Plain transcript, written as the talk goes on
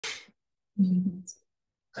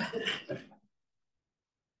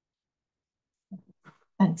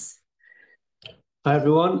Thanks. Hi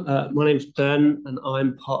everyone, my name is Ben and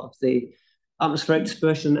I'm part of the Atmospheric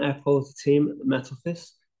Dispersion and Air Quality team at the Met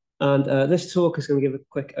Office. And this talk is going to give a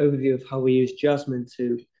quick overview of how we use JASMIN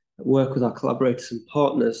to work with our collaborators and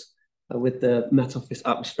partners with the Met Office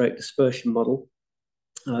Atmospheric Dispersion Model.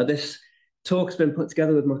 This talk has been put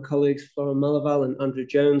together with my colleagues Flora Malaval and Andrew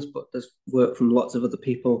Jones, but there's work from lots of other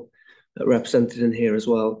people represented in here as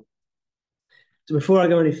well. So before I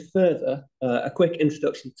go any further, a quick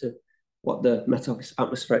introduction to what the Met Office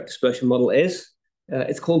Atmospheric Dispersion Model is.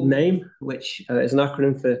 It's called NAME, which is an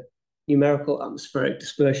acronym for Numerical Atmospheric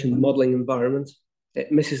Dispersion Modeling Environment.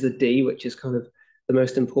 It misses the D, which is kind of the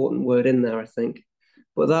most important word in there, I think.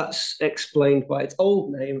 But that's explained by its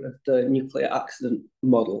old name of the Nuclear Accident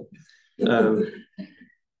Model.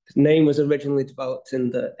 NAME was originally developed in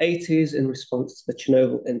the 80s in response to the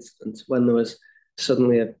Chernobyl incident, when there was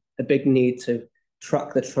suddenly a big need to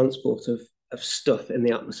track the transport of stuff in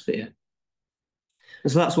the atmosphere.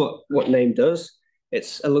 And so that's what NAME does.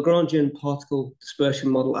 It's a Lagrangian particle dispersion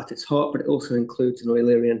model at its heart, but it also includes an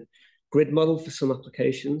Eulerian grid model for some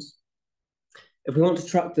applications. If we want to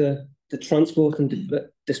track the transport and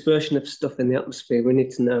dispersion of stuff in the atmosphere, we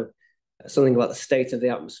need to know something about the state of the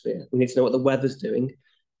atmosphere. We need to know what the weather's doing.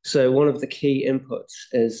 So one of the key inputs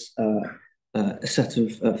is a set of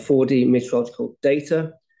 4D meteorological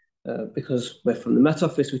data. Because we're from the Met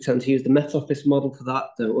Office, we tend to use the Met Office model for that,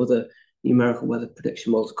 though other numerical weather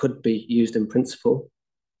prediction models could be used in principle.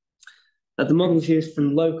 The model is used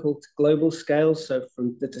from local to global scales, so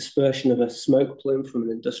from the dispersion of a smoke plume from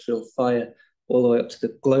an industrial fire all the way up to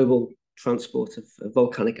the global transport of a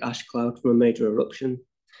volcanic ash cloud from a major eruption,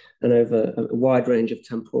 and over a wide range of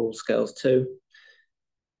temporal scales too.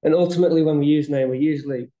 And ultimately, when we use NAME, we're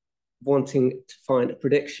usually wanting to find a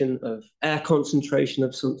prediction of air concentration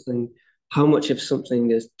of something, how much of something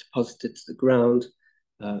is deposited to the ground,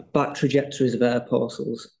 back trajectories of air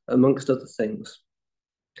parcels, amongst other things.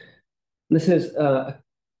 This is a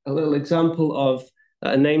little example of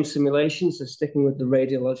a NAME simulation. So sticking with the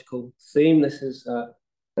radiological theme, this is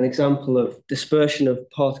an example of dispersion of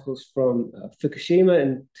particles from Fukushima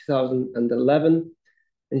in 2011.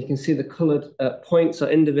 And you can see the colored points are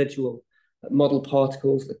individual model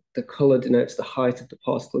particles. The color denotes the height of the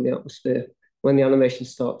particle in the atmosphere. When the animation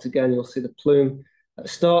starts again, you'll see the plume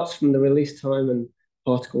starts from the release time and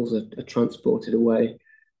particles are transported away.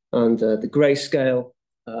 And the grayscale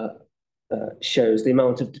shows the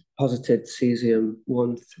amount of deposited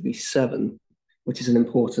cesium-137, which is an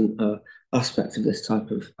important aspect of this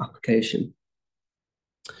type of application.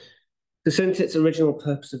 So since its original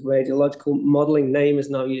purpose of radiological modeling, NAME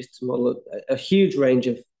is now used to model a huge range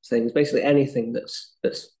of things, basically anything that's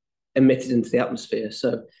emitted into the atmosphere.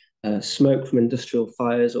 So smoke from industrial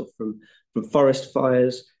fires or from forest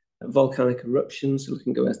fires, volcanic eruptions, so we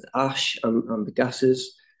can go as the ash and the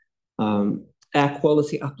gases, air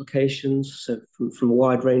quality applications, so from a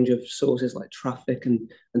wide range of sources like traffic and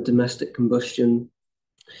domestic combustion,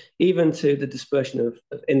 even to the dispersion of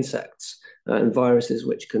insects and viruses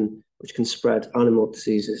which can spread animal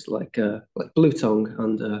diseases like blue tongue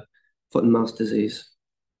and foot and mouth disease.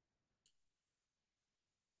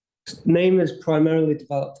 NAME is primarily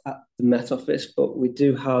developed at the Met Office, but we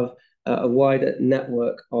do have a wider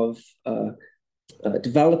network of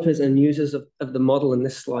developers and users of the model, and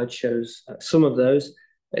this slide shows some of those.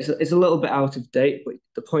 It's a little bit out of date, but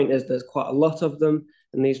the point is there's quite a lot of them,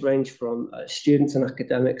 and these range from students and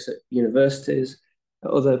academics at universities,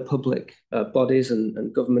 other public bodies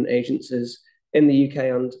and government agencies in the UK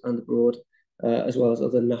and abroad, as well as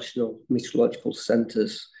other national meteorological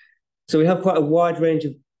centres. So we have quite a wide range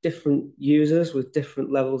of different users with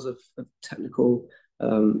different levels of technical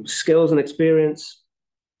skills and experience.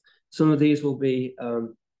 Some of these will be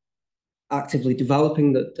actively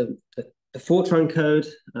developing the Fortran code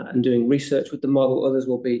and doing research with the model. Others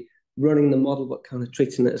will be running the model but kind of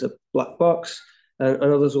treating it as a black box, and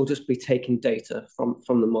others will just be taking data from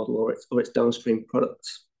the model or its downstream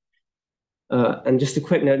products. And just a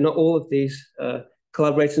quick note, not all of these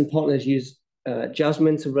collaborators and partners use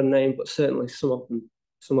JASMIN to run NAME, but certainly some of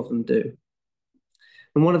them do.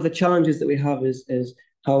 And one of the challenges that we have is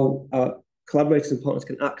how our collaborators and partners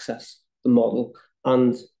can access the model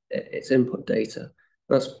and its input data. And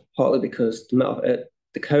that's partly because the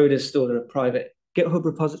code is stored in a private GitHub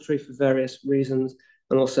repository for various reasons,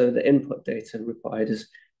 and also the input data required is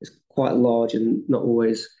quite large and not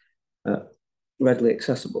always readily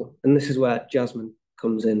accessible. And this is where JASMIN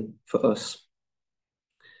comes in for us.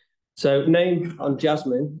 So NAME on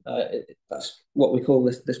JASMIN, that's what we call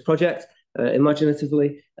this project.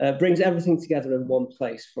 imaginatively, brings everything together in one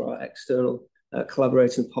place for our external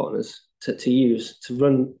collaborating partners to use, to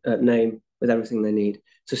run NAME with everything they need.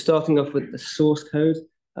 So starting off with the source code,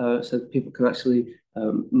 so that people can actually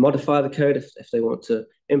modify the code if they want to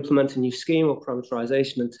implement a new scheme or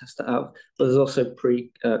parameterization and test it out. But there's also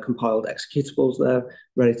pre-compiled executables there,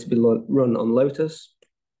 ready to be run on Lotus.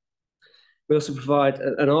 We also provide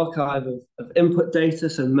an archive of input data,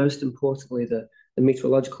 so most importantly, the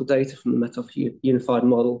meteorological data from the Met Office Unified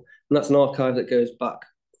Model. And that's an archive that goes back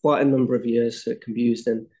quite a number of years, so it can be used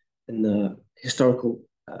in historical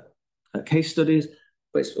case studies,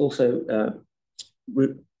 but it's also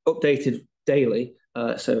updated daily,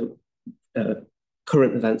 so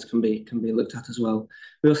current events can be looked at as well.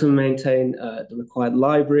 We also maintain the required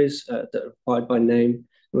libraries that are required by NAME.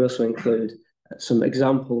 We also include some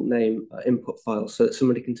example NAME input files so that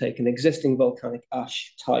somebody can take an existing volcanic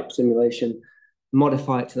ash type simulation,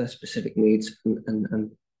 modify it to their specific needs,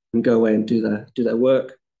 and go away and do their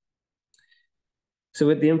work. So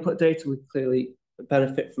with the input data, we clearly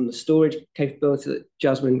benefit from the storage capability that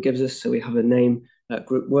JASMIN gives us. So we have a NAME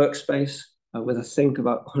group workspace with, I think,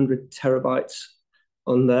 about 100 terabytes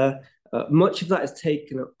on there. Much of that is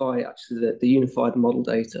taken up by actually the unified model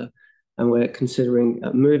data, and we're considering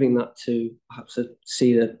moving that to perhaps a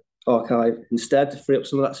CEDA archive instead to free up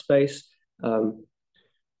some of that space. And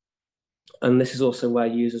this is also where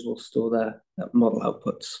users will store their model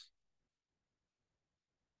outputs.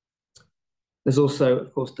 There's also,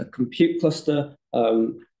 of course, the compute cluster,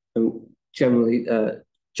 and generally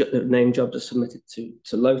NAME jobs are submitted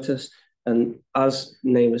to Lotus. And as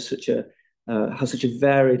NAME is has such a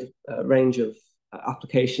varied range of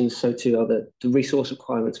applications, so too are the resource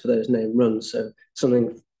requirements for those NAME runs. So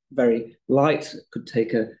something very light could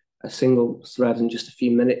take a single thread in just a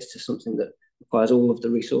few minutes to something that requires all of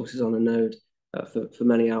the resources on a node for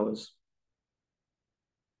many hours.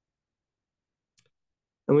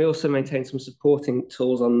 And we also maintain some supporting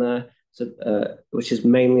tools on there, so, which is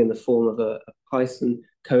mainly in the form of a Python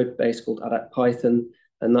code base called Adapt Python,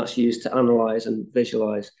 and that's used to analyze and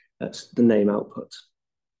visualize the NAME output.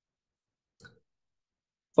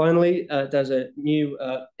 Finally, there's a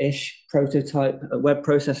new-ish prototype, a web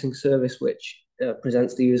processing service, which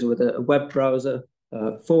presents the user with a web browser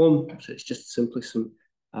form. So it's just simply some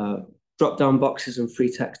drop-down boxes and free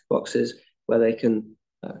text boxes where they can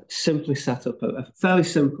simply set up a fairly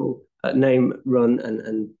simple NAME run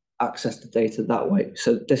and access the data that way.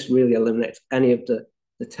 So this really eliminates any of the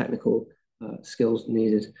technical skills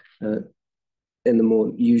needed in the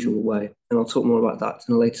more usual way. And I'll talk more about that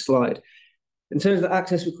in a later slide. In terms of the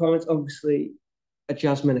access requirements, obviously a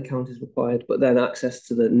JASMIN account is required, but then access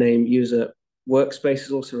to the NAME user workspace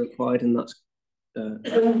is also required, and that's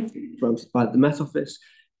granted by the Met Office.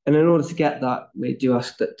 And in order to get that, we do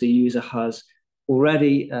ask that the user has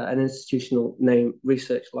already an institutional NAME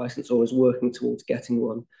research license or is working towards getting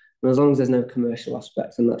one. And as long as there's no commercial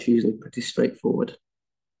aspect, then that's usually pretty straightforward.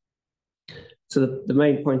 So the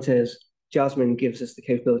main point is JASMIN gives us the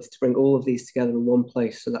capability to bring all of these together in one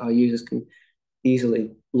place so that our users can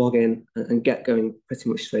easily log in and get going pretty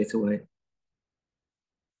much straight away.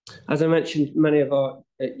 As I mentioned, many of our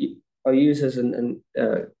users and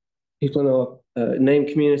people in our NAME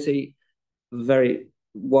community have a very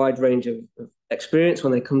wide range of experience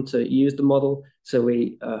when they come to use the model. So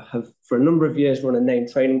we have, for a number of years, run a NAME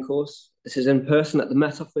training course. This is in person at the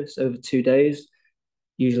Met Office over 2 days,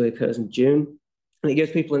 usually occurs in June. And it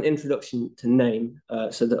gives people an introduction to NAME,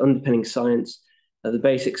 so the underpinning science, the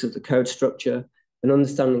basics of the code structure, an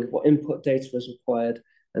understanding of what input data is required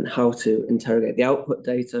and how to interrogate the output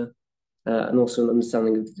data, and also an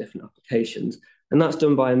understanding of the different applications. And that's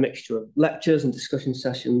done by a mixture of lectures and discussion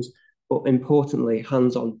sessions, but importantly,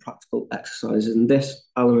 hands-on practical exercises. And this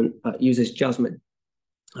element uses JASMIN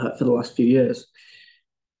for the last few years.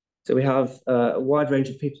 So we have a wide range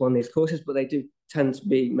of people on these courses, but they do tend to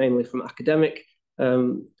be mainly from academic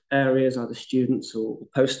areas, either students or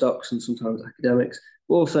postdocs, and sometimes academics,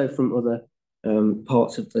 but also from other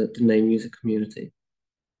parts of the NAME user community.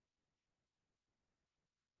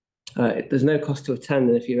 There's no cost to attend,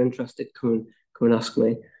 and if you're interested, come and ask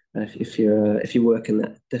me if you work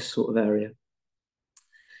in this sort of area.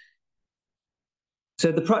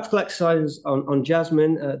 So the practical exercises on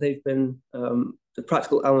JASMIN, they've been the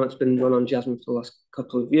practical elements been run on JASMIN for the last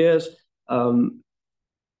couple of years.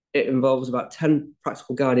 It involves about 10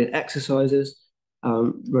 practical guided exercises,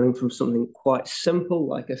 running from something quite simple,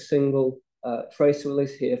 like a single tracer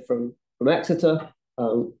release here from Exeter,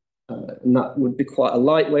 and that would be quite a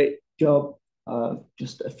lightweight job,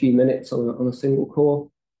 just a few minutes on a single core,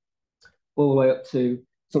 all the way up to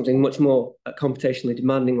something much more computationally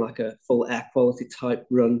demanding, like a full air quality type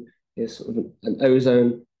run, is sort of an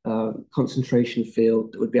ozone concentration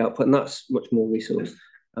field that would be output, and that's much more resource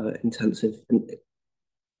intensive.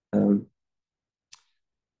 So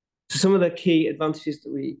some of the key advantages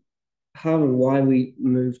that we have and why we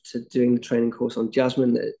moved to doing the training course on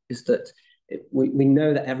JASMIN is that we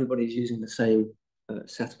know that everybody's using the same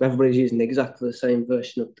setup. Everybody's using exactly the same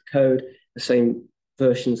version of the code, the same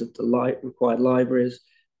versions of the required libraries,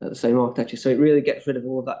 the same architecture. So it really gets rid of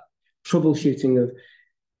all of that troubleshooting of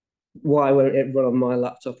why won't it run on my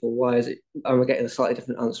laptop, or why am I getting a slightly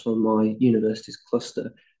different answer on my university's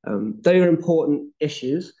cluster. They are important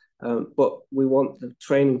issues, but we want the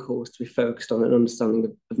training course to be focused on an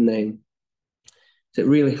understanding of name. So it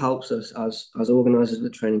really helps us as organisers of the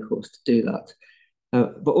training course to do that.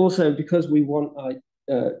 But also, because we want our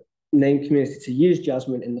name community to use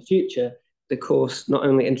JASMIN in the future, the course not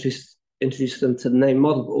only introduces them to the name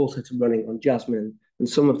model, but also to running on JASMIN. And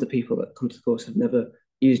some of the people that come to the course have never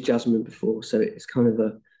used JASMIN before, so it's kind of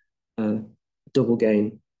a double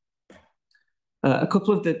gain. A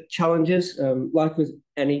couple of the challenges, like with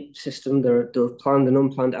any system, there are planned and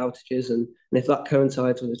unplanned outages, and if that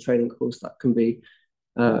coincides with a training course, that can be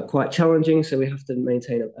quite challenging, so we have to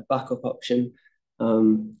maintain a backup option.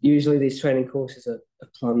 Usually these training courses are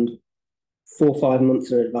planned 4 or 5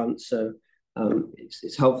 months in advance, so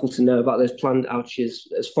it's helpful to know about those planned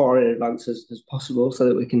outages as far in advance as possible so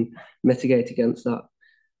that we can mitigate against that.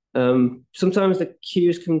 Sometimes the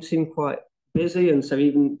queues can seem quite busy, and so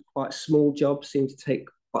even quite small jobs seem to take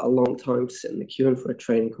quite a long time to sit in the queue, and for a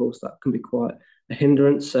training course that can be quite a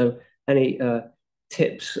hindrance. So any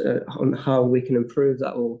tips on how we can improve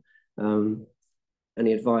that, or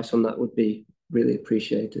any advice on that would be really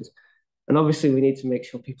appreciated. And obviously we need to make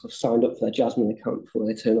sure people have signed up for their JASMIN account before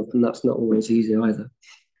they turn up, and that's not always easy either.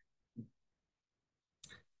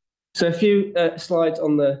 So a few slides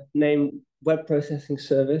on the name web processing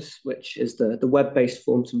service, which is the web-based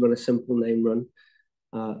form to run a simple name run.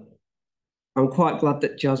 I'm quite glad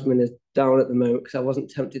that JASMIN is down at the moment, because I wasn't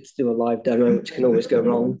tempted to do a live demo, which can always go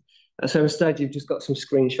wrong. So instead, you've just got some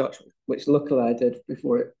screenshots, which luckily I did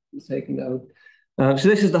before it was taken down. So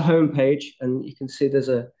this is the home page, and you can see there's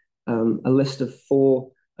a list of 4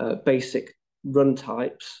 basic run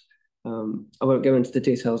types. I won't go into the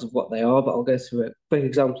details of what they are, but I'll go through a quick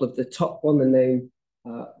example of the top one, the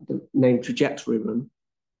name trajectory run.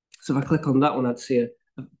 So if I click on that one, I'd see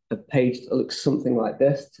a page that looks something like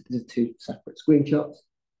this. There's 2 separate screenshots.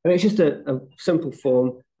 And it's just a simple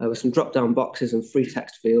form with some drop-down boxes and free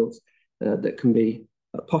text fields that can be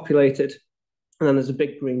populated. And then there's a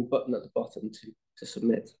big green button at the bottom to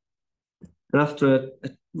submit. And after a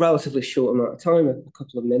relatively short amount of time, a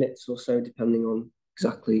couple of minutes or so, depending on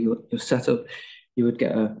exactly your setup, you would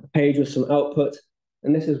get a page with some output.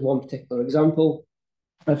 And this is one particular example.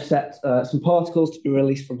 I've set some particles to be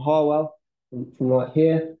released from Harwell, from right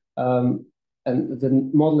here. And the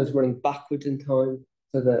model is running backwards in time.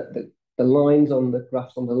 So the lines on the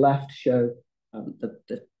graphs on the left show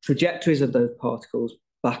the trajectories of those particles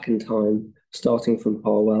back in time, starting from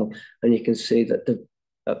Harwell. And you can see that the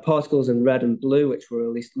particles in red and blue, which were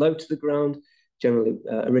released low to the ground, generally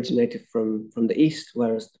originated from the east,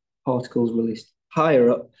 whereas the particles released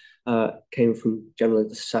higher up came from generally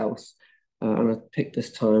the south. And I picked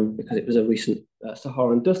this time because it was a recent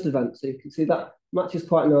Saharan dust event. So you can see that matches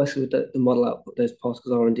quite nicely with the model output. Those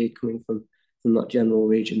particles are indeed coming from that general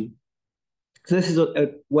region. So this is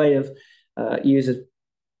a way of users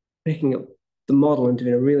picking up the model and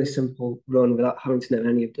doing a really simple run without having to know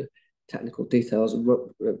any of the technical details of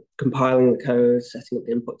compiling the code, setting up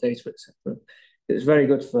the input data, etc. It's very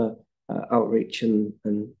good for outreach and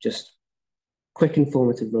just quick,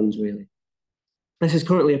 informative runs, really. This is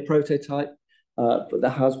currently a prototype, but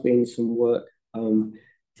there has been some work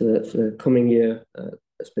for the coming year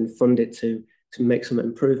that's been funded to make some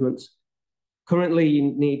improvements. Currently, you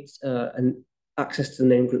need an access to the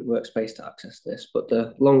name group workspace to access this, but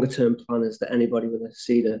the longer term plan is that anybody with a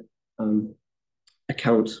CEDA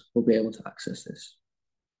account will be able to access this.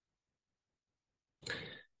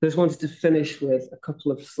 I just wanted to finish with a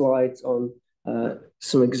couple of slides on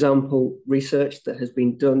some example research that has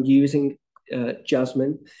been done using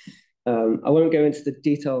JASMIN. I won't go into the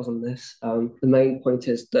details on this. The main point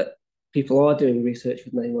is that people are doing research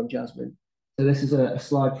with name on JASMIN. So this is a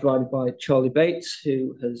slide provided by Charlie Bates,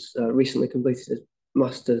 who has recently completed his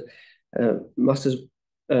master's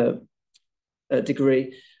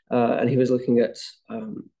degree, and he was looking at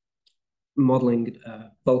modeling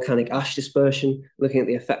volcanic ash dispersion, looking at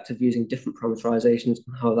the effect of using different parameterizations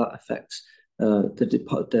and how that affects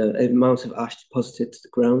the amount of ash deposited to the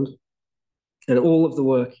ground. And all of the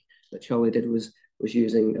work that Charlie did was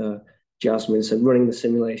using JASMIN, so running the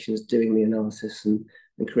simulations, doing the analysis, and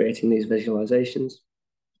creating these visualizations.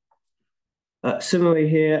 Similarly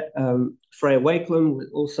here, Freya Wakelam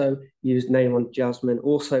also used name on JASMIN,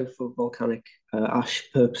 also for volcanic ash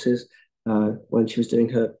purposes, when she was doing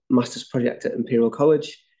her master's project at Imperial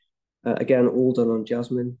College. Again, all done on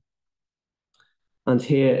JASMIN. And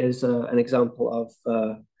here is an example of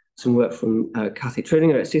some work from Kathy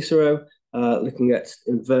Trininger at Cicero, looking at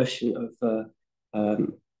inversion of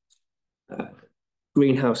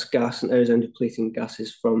greenhouse gas and ozone depleting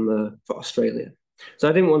gases for Australia. So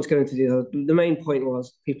I didn't want to go into detail. The main point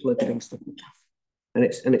was people are doing stuff, and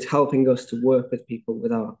it's helping us to work with people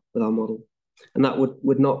with our model, and that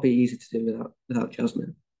would not be easy to do without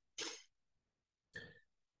JASMIN.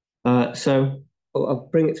 So I'll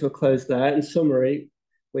bring it to a close there. In summary,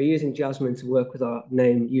 we're using JASMIN to work with our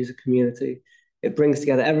name user community. It brings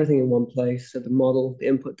together everything in one place, so the model, the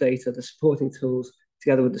input data, the supporting tools,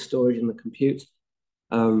 together with the storage and the compute.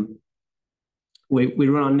 We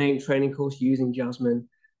run our name training course using JASMIN,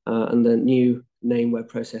 and the new name web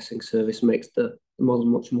processing service makes the model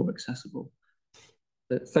much more accessible.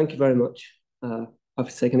 But thank you very much. Happy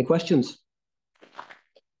to take any questions.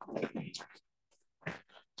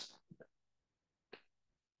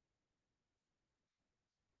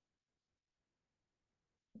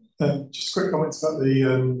 Just quick comments about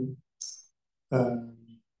the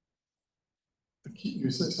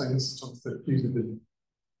you said saying this is the user video.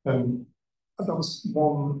 That was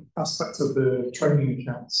one aspect of the training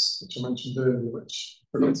accounts, which I mentioned earlier, which I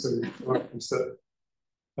forgot to write, was that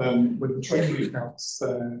with the training accounts,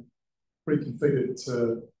 they're pre-configured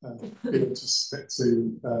to be able to submit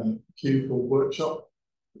to a queue called workshop,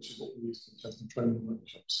 which is what we use for testing training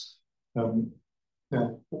workshops.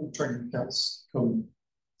 Now, all training accounts come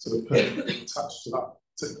sort of permanently attached to that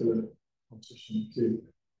particular competition queue.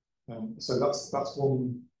 So that's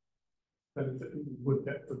one benefit that you would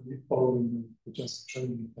get from following the JASMIN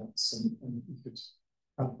training accounts, and you could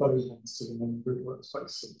add those ones to the main group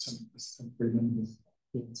workspace so as temporary members.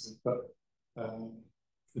 But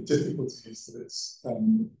the difficulty is that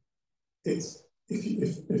it's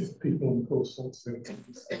if people on the course want to do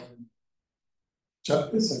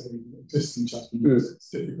existing JASMIN users, it's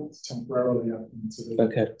difficult to temporarily add them to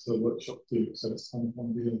the workshop queue. So it's kind of one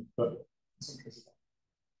of the, but in some cases.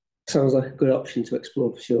 Sounds like a good option to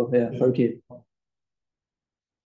explore for sure. Yeah. Thank you.